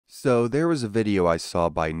So there was a video I saw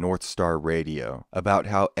by North Star Radio about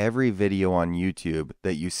how every video on YouTube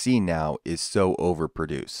that you see now is so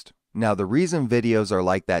overproduced. Now the reason videos are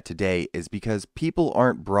like that today is because people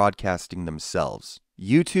aren't broadcasting themselves.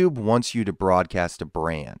 YouTube wants you to broadcast a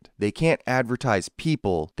brand. They can't advertise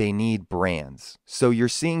people, they need brands. So you're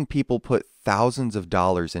seeing people put thousands of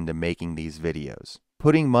dollars into making these videos,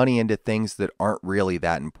 putting money into things that aren't really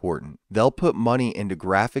that important. They'll put money into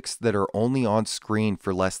graphics that are only on screen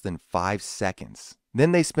for less than 5 seconds.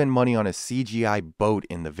 Then they spend money on a CGI boat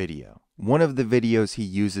in the video. One of the videos he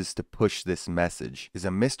uses to push this message is a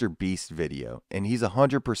Mr. Beast video, and he's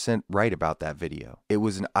 100% right about that video. It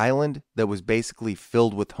was an island that was basically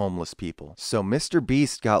filled with homeless people. So Mr.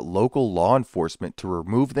 Beast got local law enforcement to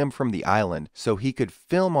remove them from the island so he could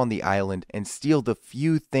film on the island and steal the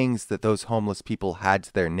few things that those homeless people had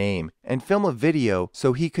to their name and film a video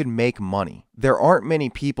so he could make money. There aren't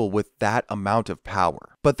many people with that amount of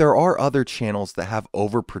power, but there are other channels that have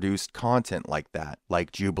overproduced content like that,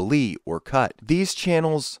 like Jubilee or Cut. These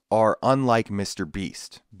channels are unlike Mr.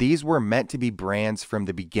 Beast. These were meant to be brands from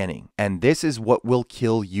the beginning, and this is what will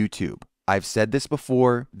kill YouTube. I've said this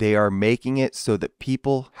before, they are making it so that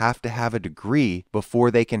people have to have a degree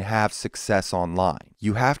before they can have success online.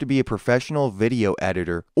 You have to be a professional video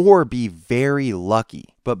editor or be very lucky.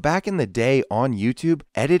 But back in the day on YouTube,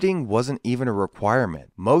 editing wasn't even a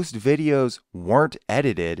requirement. Most videos weren't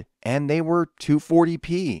edited and they were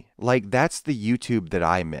 240p. Like, that's the YouTube that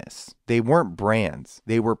I miss. They weren't brands.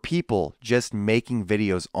 They were people just making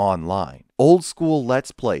videos online. Old school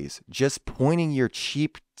Let's Plays, just pointing your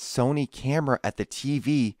cheap Sony camera at the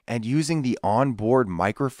TV and using the onboard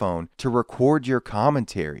microphone to record your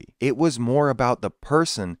commentary. It was more about the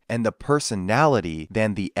person and the personality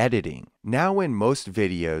than the editing. Now in most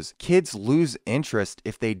videos, kids lose interest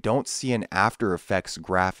if they don't see an After Effects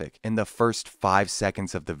graphic in the first 5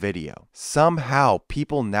 seconds of the video. Somehow,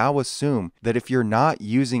 people now assume that if you're not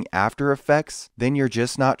using After Effects, then you're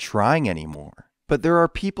just not trying anymore. But there are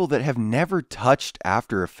people that have never touched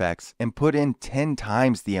After Effects and put in 10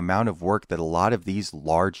 times the amount of work that a lot of these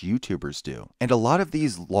large YouTubers do. And a lot of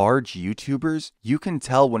these large YouTubers, you can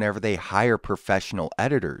tell whenever they hire professional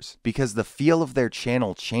editors because the feel of their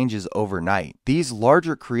channel changes overnight. These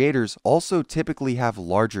larger creators also typically have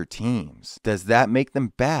larger teams. Does that make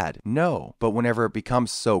them bad? No. But whenever it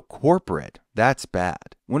becomes so corporate, that's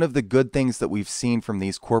bad. One of the good things that we've seen from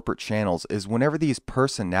these corporate channels is whenever these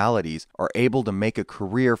personalities are able to make a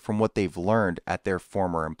career from what they've learned at their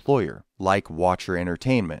former employer, like Watcher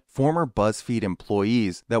Entertainment, former BuzzFeed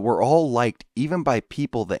employees that were all liked even by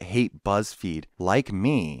people that hate BuzzFeed, like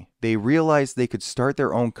me. They realized they could start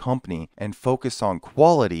their own company and focus on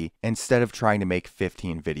quality instead of trying to make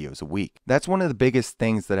 15 videos a week. That's one of the biggest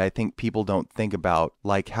things that I think people don't think about,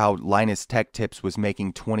 like how Linus Tech Tips was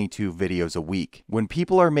making 22 videos a week. When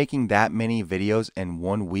people are making that many videos in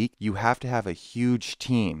 1 week, you have to have a huge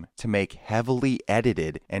team to make heavily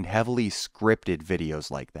edited and heavily scripted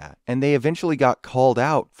videos like that. And they eventually got called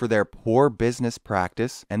out for their poor business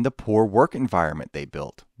practice and the poor work environment they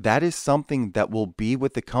built. That is something that will be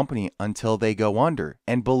with the company until they go under.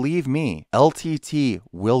 And believe me, LTT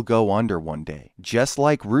will go under one day, just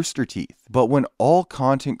like Rooster Teeth. But when all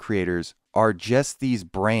content creators are just these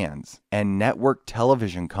brands and network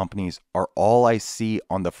television companies are all I see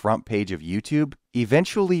on the front page of YouTube,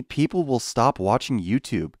 eventually people will stop watching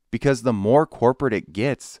YouTube because the more corporate it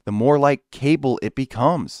gets, the more like cable it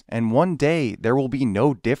becomes. And one day there will be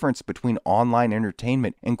no difference between online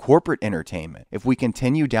entertainment and corporate entertainment if we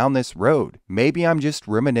continue down this road. Maybe I'm just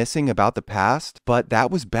reminiscing about the past, but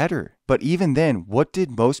that was better. But even then, what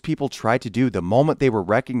did most people try to do the moment they were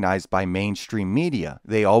recognized by mainstream media?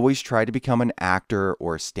 They always try to become an actor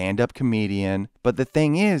or a stand-up comedian. But the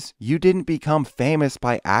thing is, you didn't become famous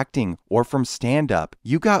by acting or from stand-up.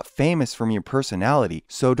 You got famous from your personality.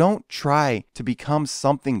 So don't try to become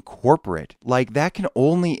something corporate. Like, that can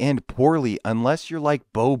only end poorly unless you're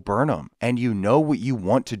like Bo Burnham and you know what you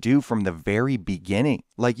want to do from the very beginning.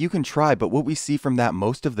 Like, you can try, but what we see from that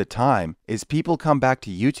most of the time is people come back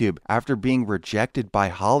to YouTube after being rejected by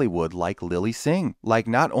Hollywood like Lily Singh. Like,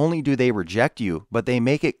 not only do they reject you, but they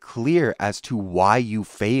make it clear as to why you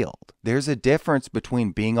failed. There's a difference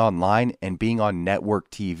between being online and being on network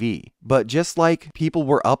TV. But just like people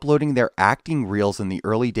were uploading their acting reels in the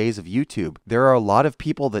early days of YouTube, there are a lot of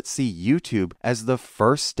people that see YouTube as the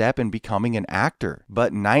first step in becoming an actor.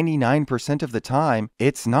 But 99% of the time,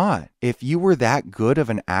 it's not. If you were that good of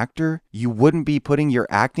an actor, you wouldn't be putting your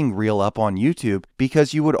acting reel up on YouTube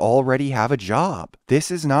because you would already already have a job. This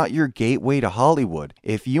is not your gateway to Hollywood.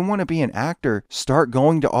 If you want to be an actor, start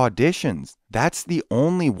going to auditions. That's the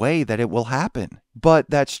only way that it will happen. But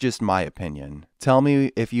that's just my opinion. Tell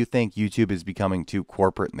me if you think YouTube is becoming too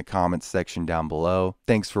corporate in the comments section down below.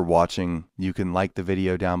 Thanks for watching. You can like the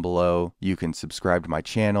video down below. You can subscribe to my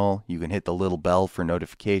channel. You can hit the little bell for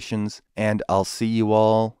notifications. And I'll see you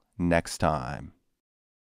all next time.